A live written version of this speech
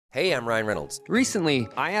Hey, I'm Ryan Reynolds. Recently,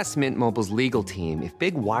 I asked Mint Mobile's legal team if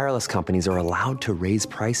big wireless companies are allowed to raise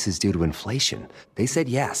prices due to inflation. They said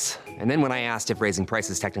yes. And then when I asked if raising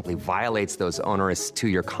prices technically violates those onerous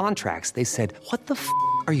two-year contracts, they said, "What the f***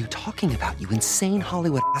 are you talking about, you insane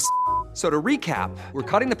Hollywood ass?" So to recap, we're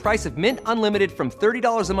cutting the price of Mint Unlimited from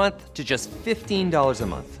 $30 a month to just $15 a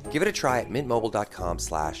month. Give it a try at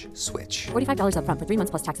mintmobile.com/switch. $45 up front for 3 months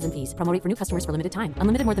plus taxes and fees. Promo rate for new customers for limited time.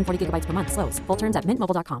 Unlimited more than 40 gigabytes per month. Slows full terms at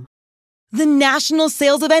mintmobile.com. The national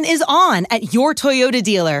sales event is on at your Toyota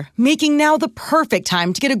dealer, making now the perfect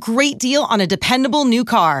time to get a great deal on a dependable new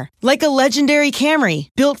car. Like a legendary Camry,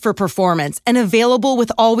 built for performance and available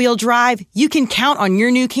with all-wheel drive, you can count on your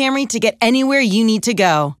new Camry to get anywhere you need to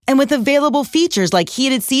go. And with available features like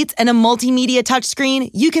heated seats and a multimedia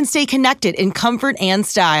touchscreen, you can stay connected in comfort and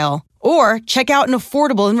style. Or check out an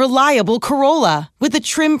affordable and reliable Corolla with a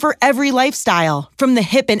trim for every lifestyle, from the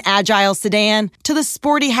hip and agile sedan to the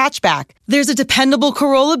sporty hatchback. There's a dependable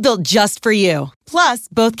Corolla built just for you. Plus,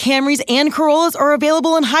 both Camrys and Corollas are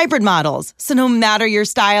available in hybrid models, so no matter your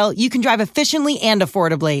style, you can drive efficiently and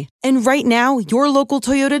affordably. And right now, your local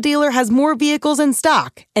Toyota dealer has more vehicles in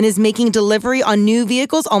stock and is making delivery on new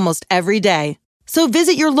vehicles almost every day. So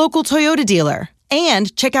visit your local Toyota dealer.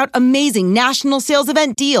 And check out amazing national sales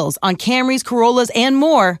event deals on Camrys, Corollas, and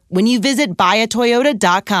more when you visit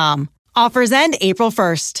buyatoyota.com. Offers end April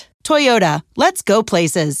 1st. Toyota, let's go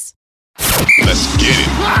places. Let's get it.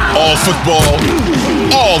 All football,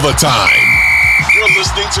 all the time. You're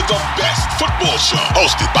listening to the best football show,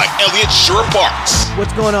 hosted by Elliot Shore-Parks.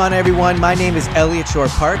 What's going on, everyone? My name is Elliot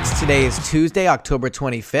Shore-Parks. Today is Tuesday, October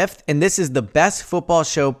 25th, and this is the Best Football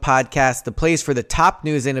Show podcast, the place for the top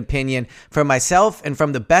news and opinion from myself and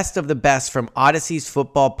from the best of the best from Odyssey's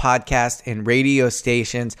football podcast and radio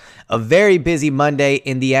stations. A very busy Monday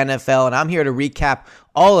in the NFL, and I'm here to recap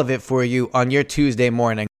all of it for you on your Tuesday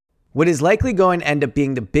morning. What is likely going to end up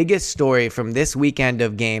being the biggest story from this weekend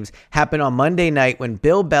of games happened on Monday night when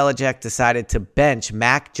Bill Belichick decided to bench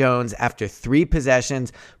Mac Jones after 3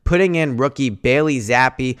 possessions, putting in rookie Bailey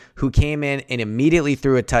Zappi, who came in and immediately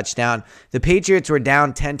threw a touchdown. The Patriots were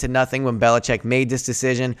down 10-0 when Belichick made this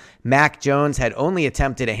decision. Mac Jones had only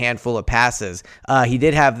attempted a handful of passes. He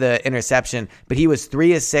did have the interception, but he was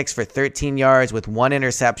 3 of 6 for 13 yards with 1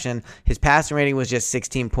 interception. His passing rating was just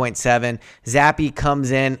 16.7. Zappi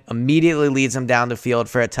comes in, immediately leads him down the field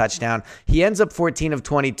for a touchdown. He ends up 14 of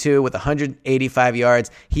 22 with 185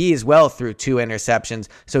 yards. He as well threw 2 interceptions,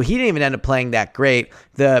 so he didn't even end up playing that great.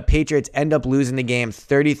 The Patriots end up losing the game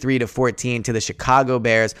 33-14 to the Chicago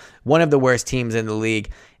Bears, one of the worst teams in the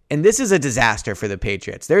league. And this is a disaster for the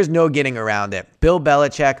Patriots. There's no getting around it. Bill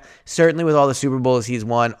Belichick, certainly with all the Super Bowls he's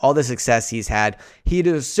won, all the success he's had, he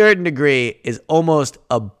to a certain degree is almost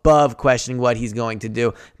above questioning what he's going to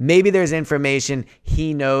do. Maybe there's information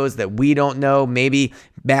he knows that we don't know. Maybe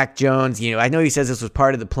Mac Jones, I know he says this was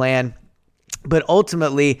part of the plan, but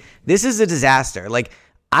ultimately, this is a disaster.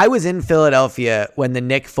 I was in Philadelphia when the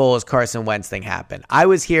Nick Foles Carson Wentz thing happened. I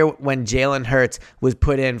was here when Jalen Hurts was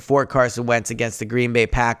put in for Carson Wentz against the Green Bay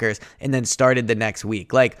Packers and then started the next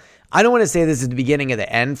week. I don't want to say this is the beginning of the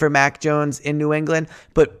end for Mac Jones in New England,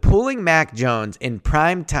 but pulling Mac Jones in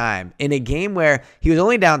prime time in a game where he was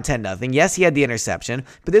only down 10-0. Yes, he had the interception,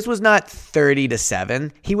 but this was not 30-7.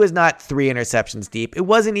 He was not 3 interceptions deep. It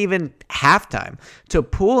wasn't even halftime. To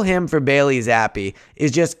pull him for Bailey Zappi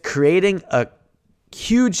is just creating a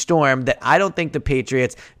huge storm that I don't think the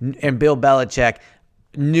Patriots and Bill Belichick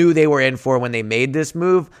knew they were in for when they made this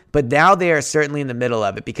move, but now they are certainly in the middle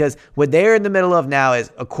of it, because what they're in the middle of now is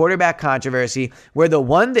a quarterback controversy where the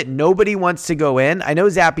one that nobody wants to go in, I know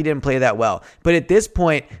Zappi didn't play that well, but at this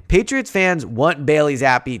point, Patriots fans want Bailey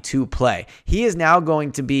Zappi to play. He is now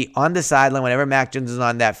going to be on the sideline whenever Mac Jones is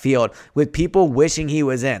on that field with people wishing he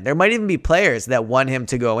was in. There might even be players that want him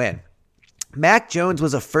to go in. Mac Jones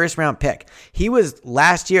was a first-round pick. He was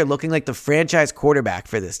last year looking like the franchise quarterback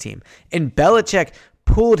for this team. And Belichick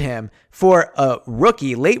pulled him for a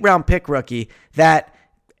rookie, late-round pick rookie, that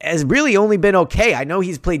has really only been okay. I know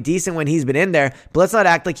he's played decent when he's been in there, but let's not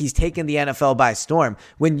act like he's taken the NFL by storm.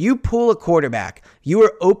 When you pull a quarterback, you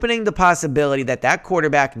are opening the possibility that that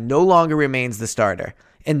quarterback no longer remains the starter.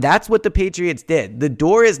 And that's what the Patriots did. The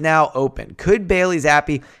door is now open. Could Bailey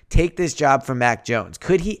Zappi take this job from Mac Jones?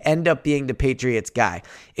 Could he end up being the Patriots guy?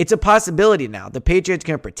 It's a possibility now. The Patriots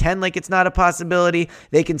can pretend like it's not a possibility.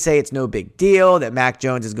 They can say it's no big deal, that Mac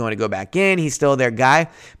Jones is going to go back in. He's still their guy.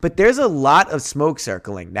 But there's a lot of smoke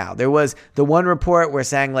circling now. There was the one report where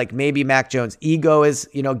saying maybe Mac Jones' ego is,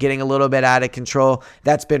 getting a little bit out of control.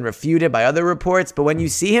 That's been refuted by other reports. But when you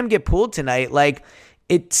see him get pulled tonight,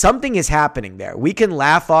 Something is happening there. We can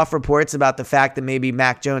laugh off reports about the fact that maybe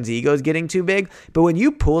Mac Jones' ego is getting too big, but when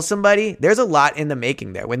you pull somebody, there's a lot in the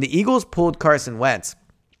making there. When the Eagles pulled Carson Wentz,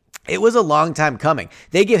 it was a long time coming.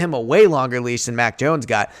 They give him a way longer leash than Mac Jones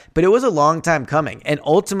got, but it was a long time coming. And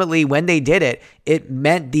ultimately, when they did it, it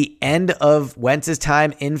meant the end of Wentz's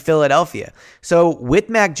time in Philadelphia. So with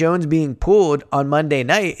Mac Jones being pulled on Monday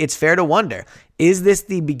night, it's fair to wonder, is this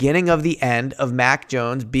the beginning of the end of Mac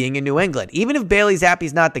Jones being in New England? Even if Bailey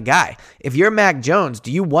Zappe's not the guy, if you're Mac Jones,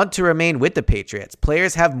 do you want to remain with the Patriots?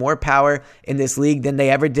 Players have more power in this league than they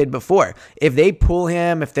ever did before. If they pull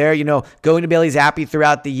him, if they're, going to Bailey Zappe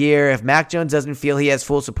throughout the year, if Mac Jones doesn't feel he has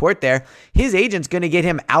full support there, his agent's going to get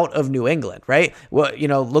him out of New England, right? Well,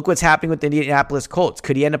 look what's happening with the Indianapolis Colts.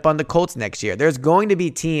 Could he end up on the Colts next year? There's going to be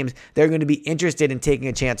teams that are going to be interested in taking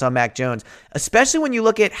a chance on Mac Jones, especially when you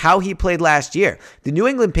look at how he played last year. The New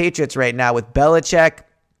England Patriots right now with Belichick,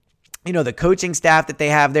 the coaching staff that they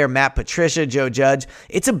have there, Matt Patricia, Joe Judge,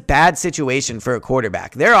 it's a bad situation for a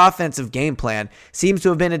quarterback. Their offensive game plan seems to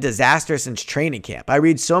have been a disaster since training camp. I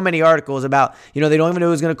read so many articles about, they don't even know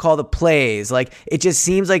who's going to call the plays. Like, it just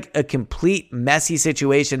seems like a complete messy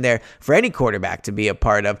situation there for any quarterback to be a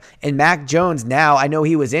part of. And Mac Jones now, I know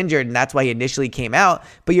he was injured and that's why he initially came out,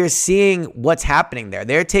 but you're seeing what's happening there.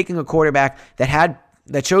 They're taking a quarterback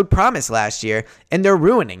that showed promise last year, and they're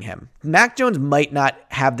ruining him. Mac Jones might not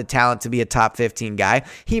have the talent to be a top 15 guy.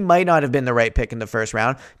 He might not have been the right pick in the first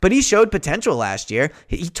round, but he showed potential last year.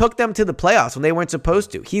 He took them to the playoffs when they weren't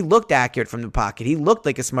supposed to. He looked accurate from the pocket. He looked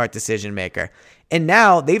like a smart decision maker. And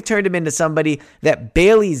now they've turned him into somebody that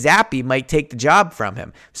Bailey Zappe might take the job from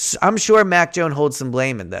him. I'm sure Mac Jones holds some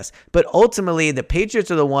blame in this, but ultimately the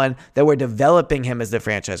Patriots are the one that were developing him as the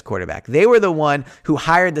franchise quarterback. They were the one who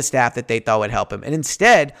hired the staff that they thought would help him. And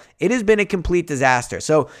instead, it has been a complete disaster.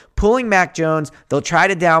 So pulling Mac Jones, they'll try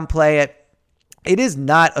to downplay it. It is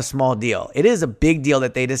not a small deal. It is a big deal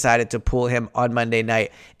that they decided to pull him on Monday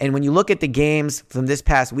night. And when you look at the games from this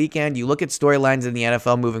past weekend, you look at storylines in the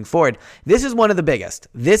NFL moving forward, this is one of the biggest.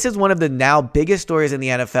 This is one of the now biggest stories in the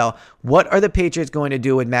NFL. What are the Patriots going to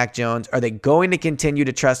do with Mac Jones? Are they going to continue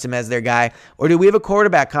to trust him as their guy? Or do we have a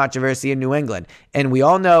quarterback controversy in New England? And we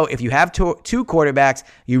all know if you have two quarterbacks,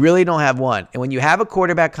 you really don't have one. And when you have a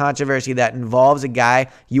quarterback controversy that involves a guy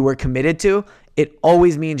you were committed to, it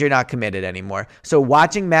always means you're not committed anymore. So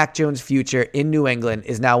watching Mac Jones' future in New England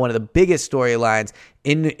is now one of the biggest storylines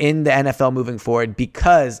in the NFL moving forward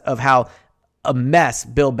because of how a mess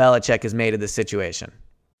Bill Belichick has made of this situation.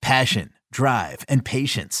 Passion, drive, and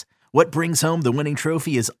patience. What brings home the winning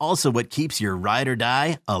trophy is also what keeps your ride or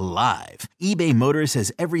die alive. eBay Motors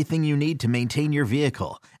has everything you need to maintain your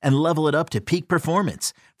vehicle and level it up to peak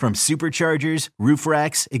performance, from superchargers, roof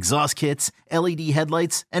racks, exhaust kits, LED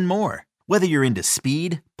headlights, and more. Whether you're into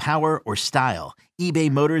speed, power, or style, eBay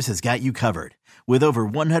Motors has got you covered. With over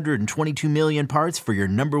 122 million parts for your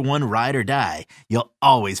number one ride or die, you'll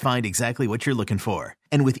always find exactly what you're looking for.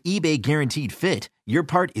 And with eBay Guaranteed Fit, your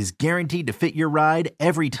part is guaranteed to fit your ride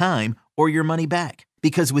every time or your money back.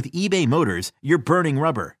 Because with eBay Motors, you're burning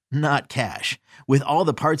rubber, not cash. With all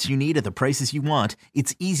the parts you need at the prices you want,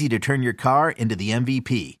 it's easy to turn your car into the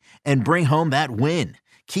MVP and bring home that win.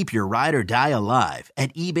 Keep your ride or die alive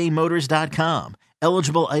at ebaymotors.com.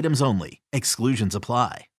 Eligible items only. Exclusions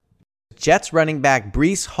apply. Jets running back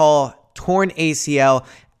Breece Hall, torn ACL,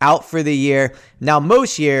 out for the year. Now,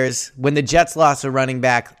 most years, when the Jets lost a running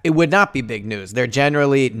back, it would not be big news. They're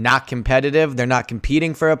generally not competitive. They're not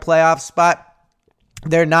competing for a playoff spot.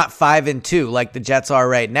 They're not 5-2 like the Jets are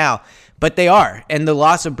right now, but they are. And the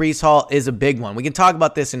loss of Breece Hall is a big one. We can talk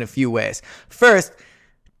about this in a few ways. First,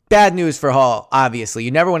 bad news for Hall, obviously.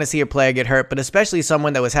 You never want to see a player get hurt, but especially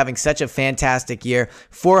someone that was having such a fantastic year.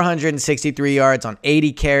 463 yards on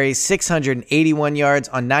 80 carries, 681 yards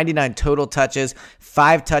on 99 total touches,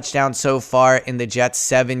 5 touchdowns so far in the Jets'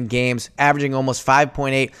 7 games, averaging almost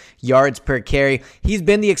 5.8 yards per carry. He's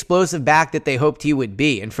been the explosive back that they hoped he would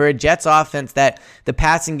be. And for a Jets offense that the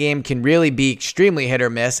passing game can really be extremely hit or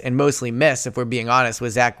miss, and mostly miss, if we're being honest,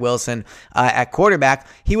 with Zach Wilson at quarterback,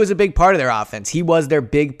 he was a big part of their offense. He was their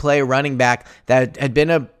big play running back that had been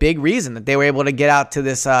a big reason that they were able to get out to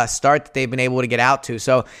this start that they've been able to get out to.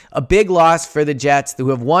 So a big loss for the Jets, who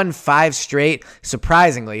have won 5 straight,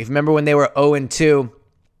 surprisingly. If you remember when they were 0-2,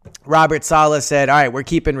 Robert Saleh said, all right, we're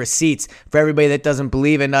keeping receipts for everybody that doesn't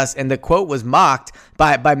believe in us. And the quote was mocked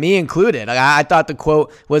by me included. I thought the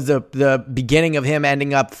quote was the beginning of him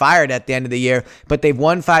ending up fired at the end of the year. But they've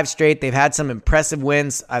won 5 straight. They've had some impressive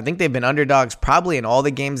wins. I think they've been underdogs probably in all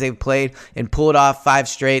the games they've played and pulled off 5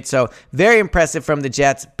 straight. So very impressive from the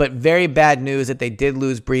Jets, but very bad news that they did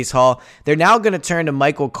lose Breece Hall. They're now going to turn to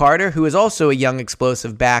Michael Carter, who is also a young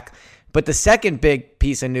explosive back. But the second big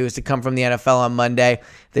piece of news to come from the NFL on Monday,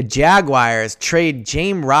 the Jaguars trade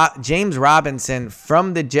James Robinson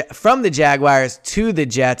from the Jaguars to the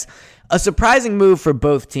Jets. A surprising move for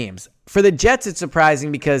both teams. For the Jets, it's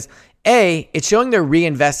surprising because, A, it's showing they're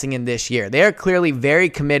reinvesting in this year. They are clearly very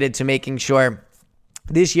committed to making sure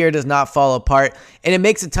this year does not fall apart, and it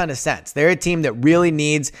makes a ton of sense. They're a team that really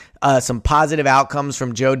needs some positive outcomes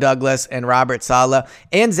from Joe Douglas and Robert Saleh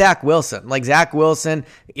and Zach Wilson. Like Zach Wilson,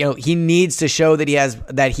 he needs to show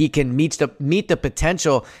that he can meet the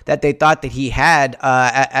potential that they thought that he had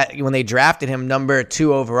when they drafted him number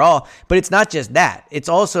 2 overall. But it's not just that. It's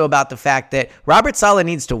also about the fact that Robert Saleh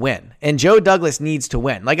needs to win and Joe Douglas needs to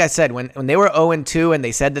win. Like I said, when they were 0-2 and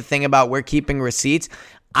they said the thing about we're keeping receipts,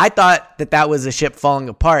 I thought that was a ship falling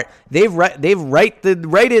apart. They've righted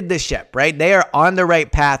the ship, right? They are on the right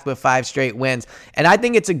path with 5 straight wins, and I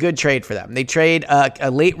think it's a good trade for them. They trade a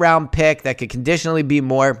late round pick that could conditionally be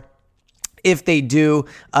more if they do,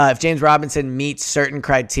 if James Robinson meets certain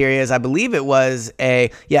criteria. I believe it was a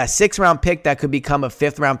 6th round pick that could become a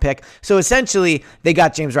 5th round pick. So essentially, they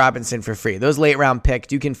got James Robinson for free. Those late round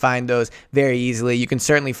picks, you can find those very easily. You can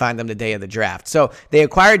certainly find them the day of the draft. So they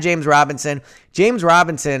acquired James Robinson. James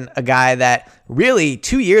Robinson, a guy that really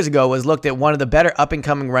 2 years ago was looked at one of the better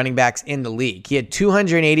up-and-coming running backs in the league. He had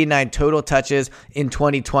 289 total touches in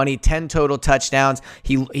 2020, 10 total touchdowns.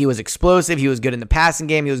 He was explosive. He was good in the passing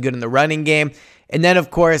game. He was good in the running game. And then, of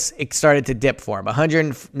course, it started to dip for him.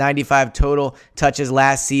 195 total touches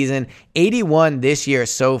last season, 81 this year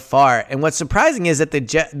so far. And what's surprising is that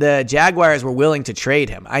the Jaguars were willing to trade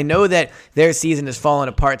him. I know that their season has fallen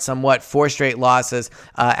apart somewhat, 4 straight losses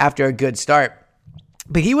after a good start.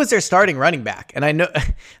 But he was their starting running back. And I know,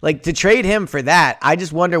 to trade him for that, I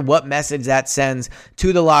just wonder what message that sends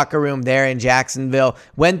to the locker room there in Jacksonville.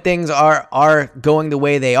 When things are going the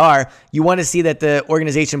way they are, you want to see that the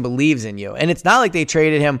organization believes in you. And it's not like they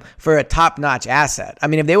traded him for a top-notch asset. I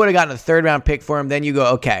mean, if they would have gotten a 3rd-round pick for him, then you go,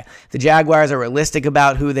 okay, the Jaguars are realistic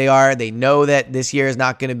about who they are. They know that this year is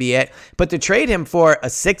not going to be it. But to trade him for a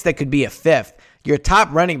 6th that could be a 5th, your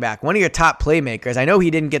top running back, one of your top playmakers. I know he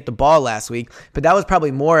didn't get the ball last week, but that was probably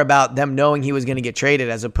more about them knowing he was going to get traded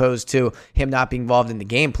as opposed to him not being involved in the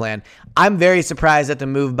game plan. I'm very surprised at the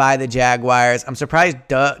move by the Jaguars. I'm surprised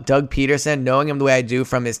Doug Peterson, knowing him the way I do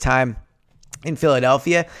from his time in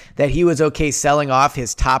Philadelphia, that he was okay selling off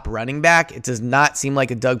his top running back. It does not seem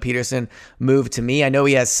like a Doug Peterson move to me. I know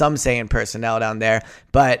he has some say in personnel down there,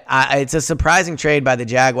 but it's a surprising trade by the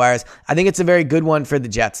Jaguars. I think it's a very good one for the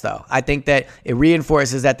Jets, though. I think that it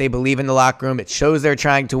reinforces that they believe in the locker room. It shows they're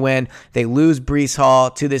trying to win. They lose Breece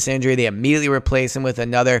Hall to this injury. They immediately replace him with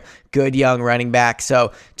another good young running back.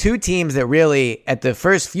 So 2 teams that really, at the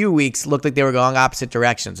first few weeks, looked like they were going opposite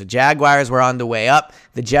directions. The Jaguars were on the way up.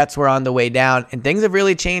 The Jets were on the way down. And things have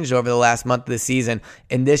really changed over the last month of the season.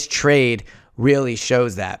 And this trade really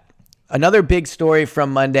shows that. Another big story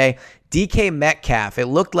from Monday, DK Metcalf. It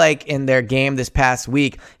looked like in their game this past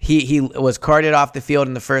week, he was carted off the field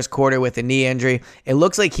in the first quarter with a knee injury. It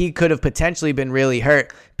looks like he could have potentially been really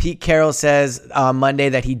hurt. Pete Carroll says on Monday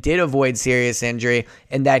that he did avoid serious injury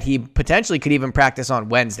and that he potentially could even practice on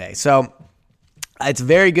Wednesday. So it's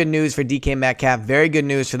very good news for DK Metcalf, very good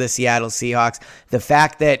news for the Seattle Seahawks. The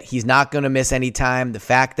fact that he's not going to miss any time, the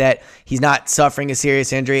fact that he's not suffering a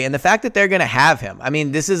serious injury, and the fact that they're going to have him. I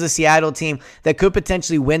mean, this is a Seattle team that could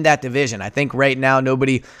potentially win that division. I think right now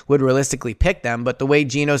nobody would realistically pick them, but the way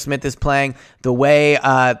Geno Smith is playing, the way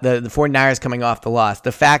the 49ers coming off the loss,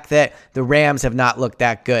 the fact that the Rams have not looked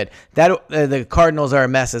that good, that the Cardinals are a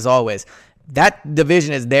mess as always. That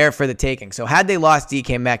division is there for the taking. So had they lost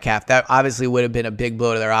DK Metcalf, that obviously would have been a big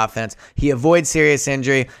blow to their offense. He avoids serious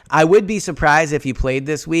injury. I would be surprised if he played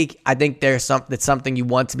this week. I think that's something you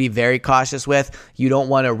want to be very cautious with. You don't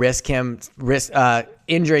want to risk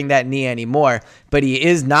injuring that knee anymore. But he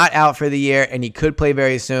is not out for the year, and he could play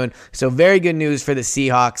very soon. So very good news for the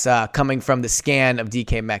Seahawks coming from the scan of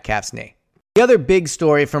DK Metcalf's knee. The other big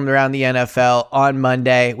story from around the NFL on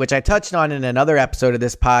Monday, which I touched on in another episode of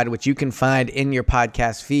this pod, which you can find in your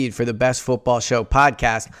podcast feed for the Best Football Show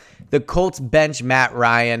podcast, the Colts bench Matt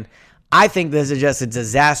Ryan. I think this is just a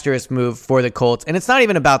disastrous move for the Colts, and it's not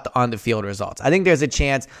even about the on-the-field results. I think there's a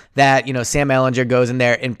chance that, Sam Ehlinger goes in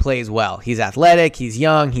there and plays well. He's athletic, he's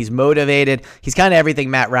young, he's motivated. He's kind of everything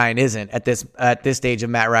Matt Ryan isn't at this stage of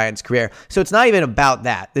Matt Ryan's career. So it's not even about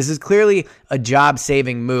that. This is clearly a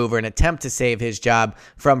job-saving move or an attempt to save his job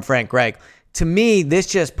from Frank Reich. To me, this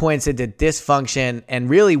just points into dysfunction and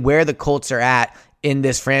really where the Colts are at in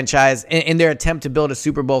this franchise, in their attempt to build a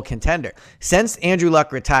Super Bowl contender. Since Andrew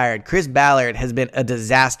Luck retired, Chris Ballard has been a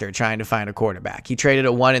disaster trying to find a quarterback. He traded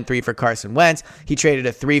a 1 and 3 for Carson Wentz. He traded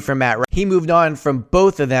a 3 for Matt Ryan. He moved on from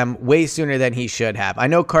both of them way sooner than he should have. I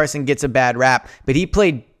know Carson gets a bad rap, but he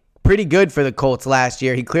played pretty good for the Colts last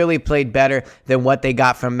year. He clearly played better than what they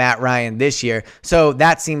got from Matt Ryan this year. So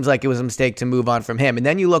that seems like it was a mistake to move on from him. And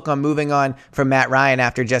then you look on moving on from Matt Ryan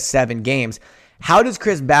after just 7 games. How does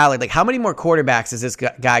Chris Ballard, how many more quarterbacks is this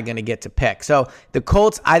guy going to get to pick? So the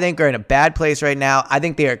Colts, I think, are in a bad place right now. I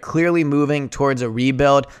think they are clearly moving towards a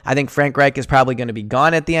rebuild. I think Frank Reich is probably going to be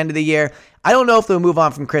gone at the end of the year. I don't know if they'll move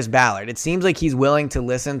on from Chris Ballard. It seems like he's willing to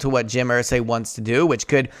listen to what Jim Irsay wants to do, which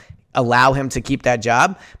could allow him to keep that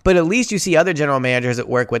job. But at least you see other general managers that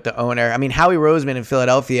work with the owner. I mean, Howie Roseman in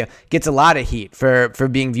Philadelphia gets a lot of heat for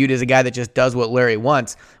being viewed as a guy that just does what Lurie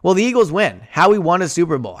wants. Well, the Eagles win. Howie won a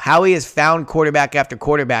Super Bowl. Howie has found quarterback after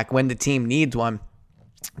quarterback when the team needs one.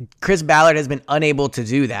 Chris Ballard has been unable to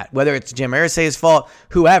do that, whether it's Jim Irsay's fault,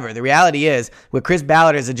 whoever. The reality is, with Chris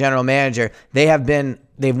Ballard as a general manager, they've won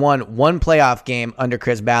 1 playoff game under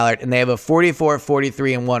Chris Ballard, and they have a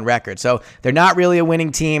 44-43-1 record. So they're not really a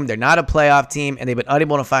winning team. They're not a playoff team, and they've been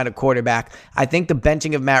unable to find a quarterback. I think the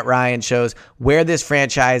benching of Matt Ryan shows where this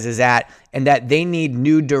franchise is at and that they need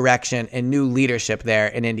new direction and new leadership there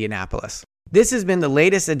in Indianapolis. This has been the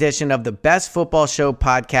latest edition of the Best Football Show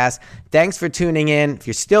podcast. Thanks for tuning in. If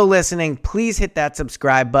you're still listening, please hit that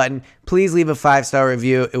subscribe button. Please leave a 5-star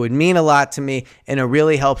review. It would mean a lot to me, and it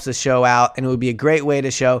really helps the show out, and it would be a great way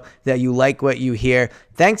to show that you like what you hear.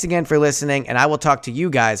 Thanks again for listening, and I will talk to you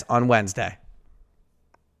guys on Wednesday.